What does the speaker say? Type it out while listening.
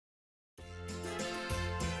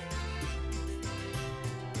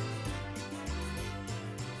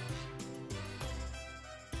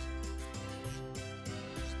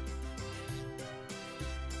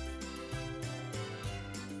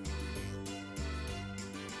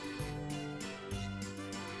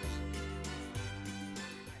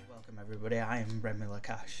everybody, I am Remy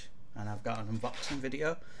Lakash and I've got an unboxing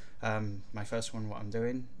video, my first one what I'm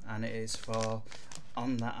doing, and it is for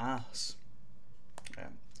onthatass.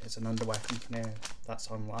 It's an underwear company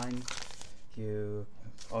that's online. You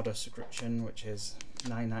order a subscription which is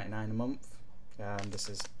 $9.99 a month. This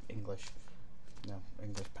is English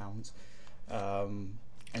pounds, and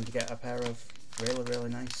you get a pair of really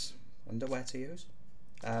nice underwear to use.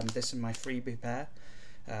 This is my freebie pair,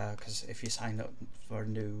 because if you sign up for a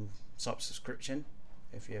new subscription,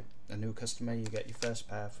 if you're a new customer, you get your first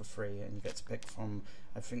pair for free and you get to pick from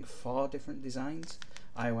I think 4 different designs.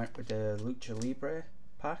 I went with the Lucha Libre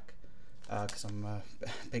pack because I'm a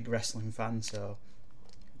big wrestling fan, so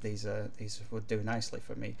these would do nicely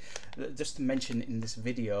for me. Just to mention, in this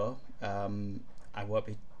video I won't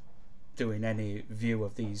be doing any view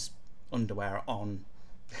of these underwear on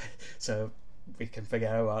so we can figure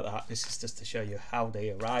out about that. This is just to show you how they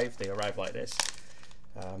arrive. They arrive like this.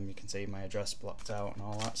 You can see my address blocked out and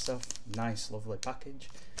all that stuff. Nice lovely package,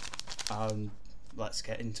 and let's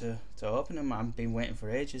get into open them. I've been waiting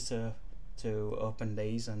for ages to open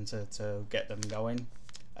these and to get them going,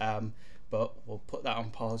 but we'll put that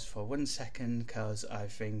on pause for 1 second because I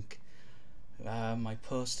think my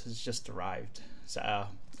post has just arrived, so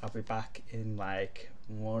I'll be back in like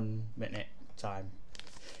 1 minute time.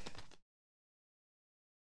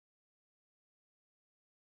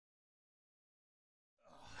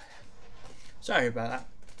 Sorry about that.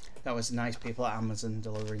 That was nice people at Amazon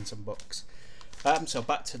delivering some books. So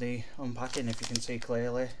back to the unpacking. If you can see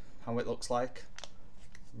clearly how it looks like,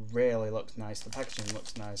 really looks nice. The packaging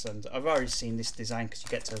looks nice, and I've already seen this design because you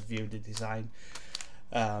get to view the design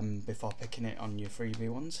before picking it on your freebie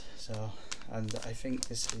ones. So, and I think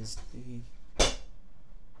this is the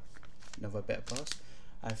another bit of post.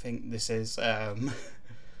 I think this is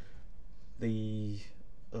the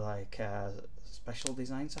special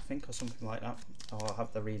designs, I think, or something like that. I'll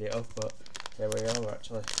have to read it up, but here we are. We're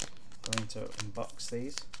actually going to unbox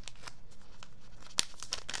these.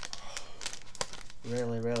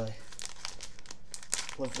 Really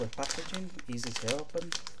lovely packaging, easy to open.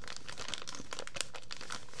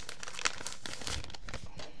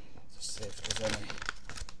 Just see if there's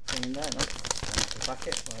anything in there. No, just the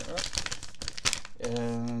packet like that.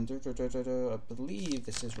 And I believe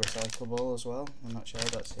this is recyclable as well. I'm not sure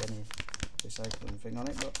that's any recycling thing on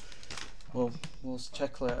it, but we'll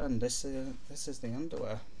check later. And this is the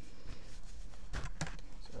underwear.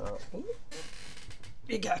 So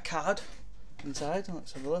you get a card inside.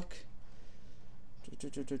 Let's have a look.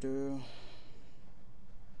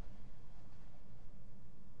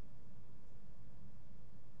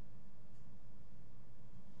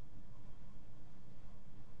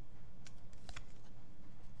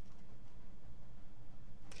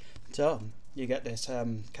 So you get this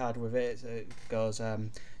card with it. It goes,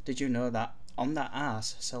 did you know that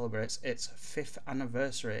onthatass celebrates its 5th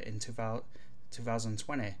anniversary in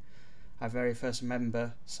 2020? Our very first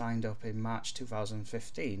member signed up in March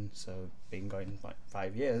 2015, so been going like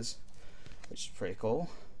 5 years, which is pretty cool.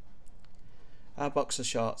 Our boxer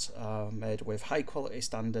shorts are made with high quality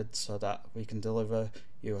standards so that we can deliver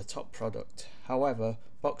you a top product. However,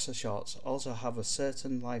 boxer shorts also have a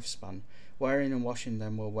certain lifespan. Wearing and washing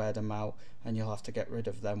them will wear them out and you'll have to get rid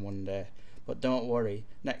of them one day. But don't worry,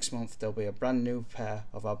 next month there'll be a brand new pair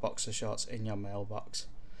of our boxer shorts in your mailbox.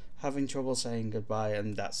 Having trouble saying goodbye,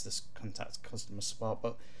 and that's this contact customer support,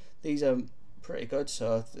 but these are pretty good.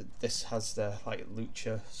 So this has the like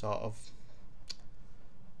lucha sort of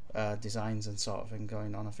designs and sort of thing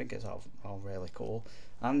going on. I think it's all really cool.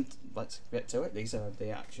 And let's get to it. These are the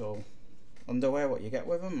actual underwear what you get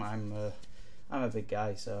with them. I'm a big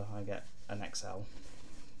guy, so I get an XL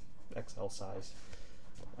size,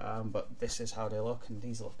 but this is how they look, and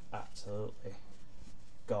these look absolutely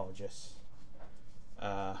gorgeous.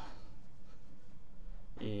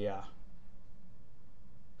 Yeah.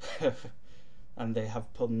 And they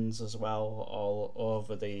have puns as well all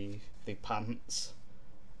over the pants.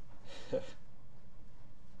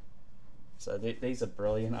 So these are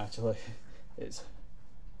brilliant actually. It's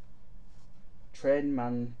train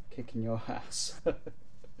man kicking your ass.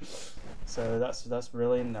 So that's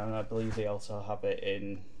brilliant, and I believe they also have it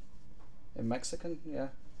in Mexican. Yeah,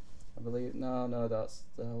 I believe. No, that's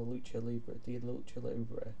the Lucha Libre. The Lucha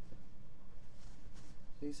Libre.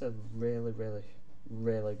 These are really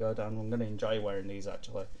good, and I'm gonna enjoy wearing these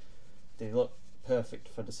actually. They look perfect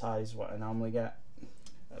for the size what I normally get.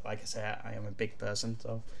 Like I say, I am a big person,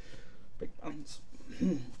 so big pants.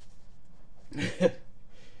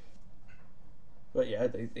 But yeah,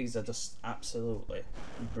 these are just absolutely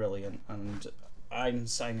brilliant, and I'm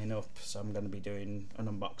signing up, so I'm going to be doing an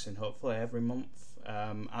unboxing hopefully every month.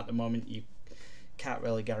 At the moment, you can't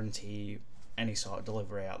really guarantee any sort of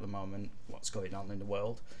delivery at the moment, what's going on in the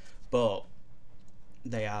world, but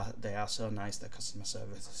they are so nice. The customer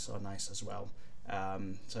service is so nice as well.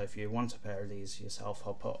 So if you want a pair of these yourself,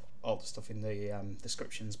 I'll put all the stuff in the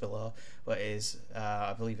descriptions below. But it is,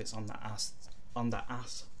 I believe it's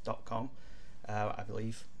onthatass.com, I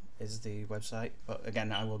believe is the website. But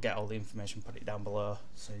again, I will get all the information, put it down below,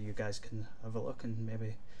 so you guys can have a look and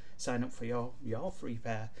maybe sign up for your free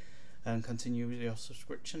pair and continue with your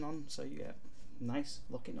subscription on, so you get nice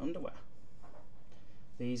looking underwear.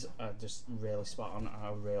 These are just really spot on.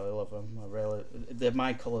 I really love them. They're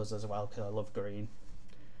my colours as well, because I love green,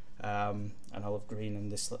 and I love green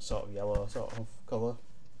and this sort of yellow sort of colour.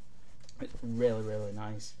 It's really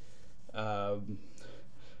nice,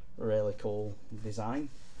 really cool design.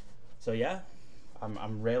 So yeah,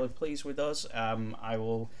 I'm really pleased with those. I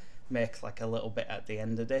will make like a little bit at the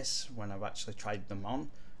end of this when I've actually tried them on,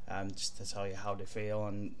 just to tell you how they feel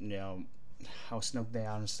and, you know, how snug they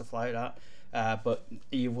are and stuff like that. But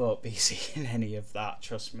you won't be seeing any of that,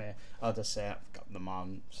 trust me. I'll just say I've got them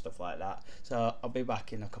on, stuff like that. So I'll be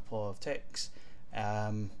back in a couple of ticks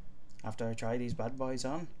after I try these bad boys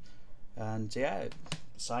on. And yeah,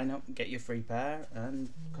 sign up, get your free pair and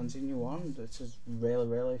continue on. This is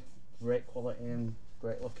really great quality and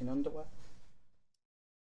great looking underwear.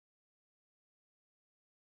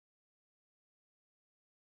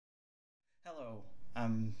 Hello,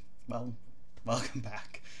 well, welcome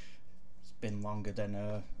back. It's been longer than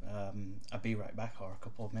I'll be right back, or a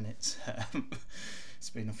couple of minutes. It's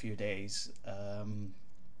been a few days.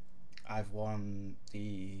 I've worn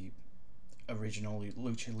the original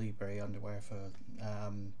Lucha Libre underwear for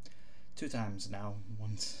 2 times now,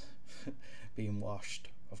 once being washed,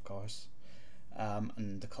 of course,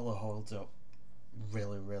 and the colour holds up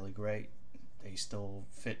really great. They still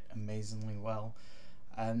fit amazingly well,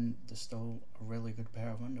 and they're still a really good pair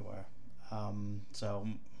of underwear. So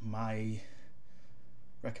my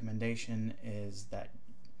recommendation is that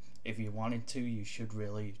if you wanted to, you should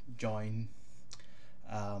really join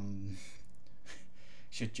the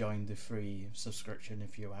free subscription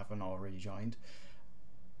if you haven't already joined,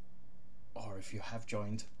 or if you have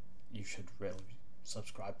joined, you should really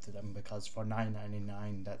subscribe to them, because for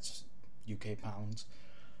 $9.99, that's UK pounds,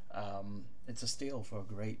 it's a steal for a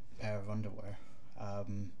great pair of underwear.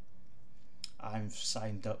 I've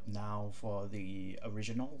signed up now for the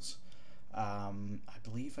originals. I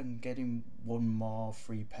believe I'm getting one more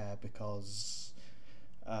free pair because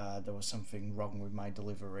there was something wrong with my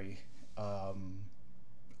delivery on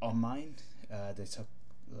mine. They took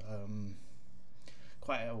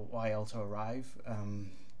quite a while to arrive.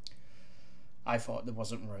 I thought there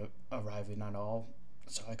wasn't arriving at all,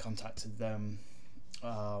 so I contacted them,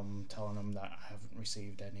 telling them that I haven't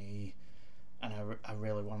received any, and I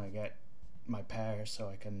really want to get my pair so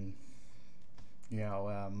I can, you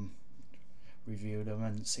know, review them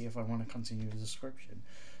and see if I want to continue the subscription.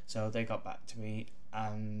 So they got back to me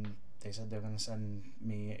and they said they're going to send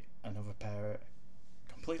me another pair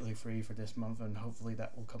completely free for this month, and hopefully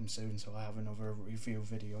that will come soon, so I have another review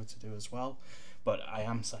video to do as well. But I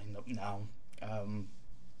am signed up now,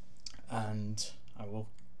 and I will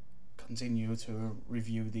continue to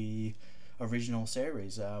review the original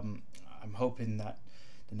series. I'm hoping that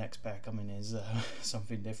the next pair coming is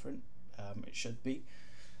something different. It should be.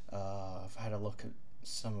 I've had a look at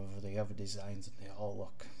some of the other designs and they all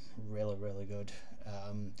look really good.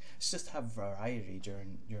 It's just to have variety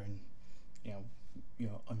during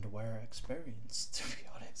your underwear experience, to be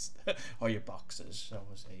honest, or your boxers, I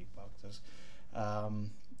would say boxers.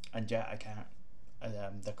 And yeah, I can't.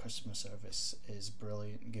 The customer service is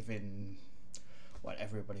brilliant, given what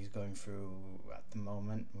everybody's going through at the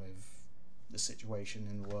moment with the situation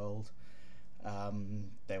in the world.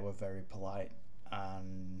 They were very polite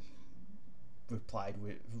and replied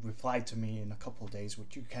to me in a couple of days,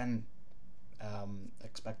 which you can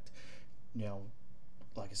expect. You know,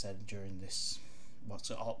 like I said, during this what's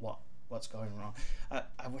going wrong.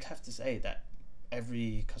 I would have to say that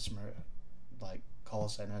every customer like call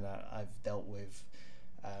center that I've dealt with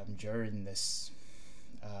during this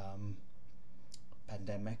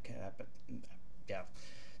pandemic, but yeah,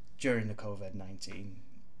 during the COVID-19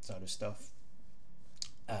 sort of stuff,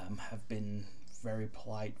 have been very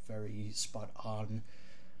polite, very spot on,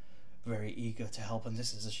 very eager to help, and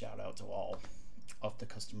this is a shout out to all of the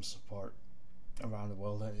customer support around the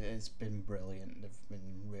world. It's been brilliant. They've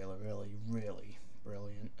been really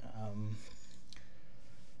brilliant.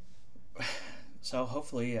 So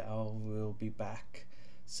hopefully I will be back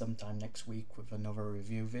sometime next week with another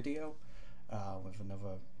review video. with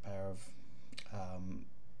another pair of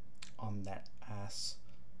On That Ass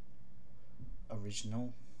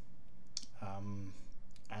original,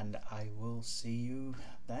 and I will see you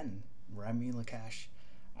then. Remy Lakash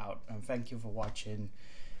out, and thank you for watching.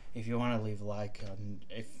 If you want to leave a like, and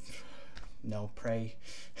if no, pray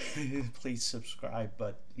please subscribe,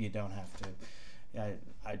 but you don't have to.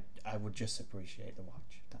 I would just appreciate the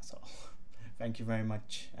watch, that's all. Thank you very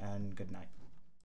much, and good night.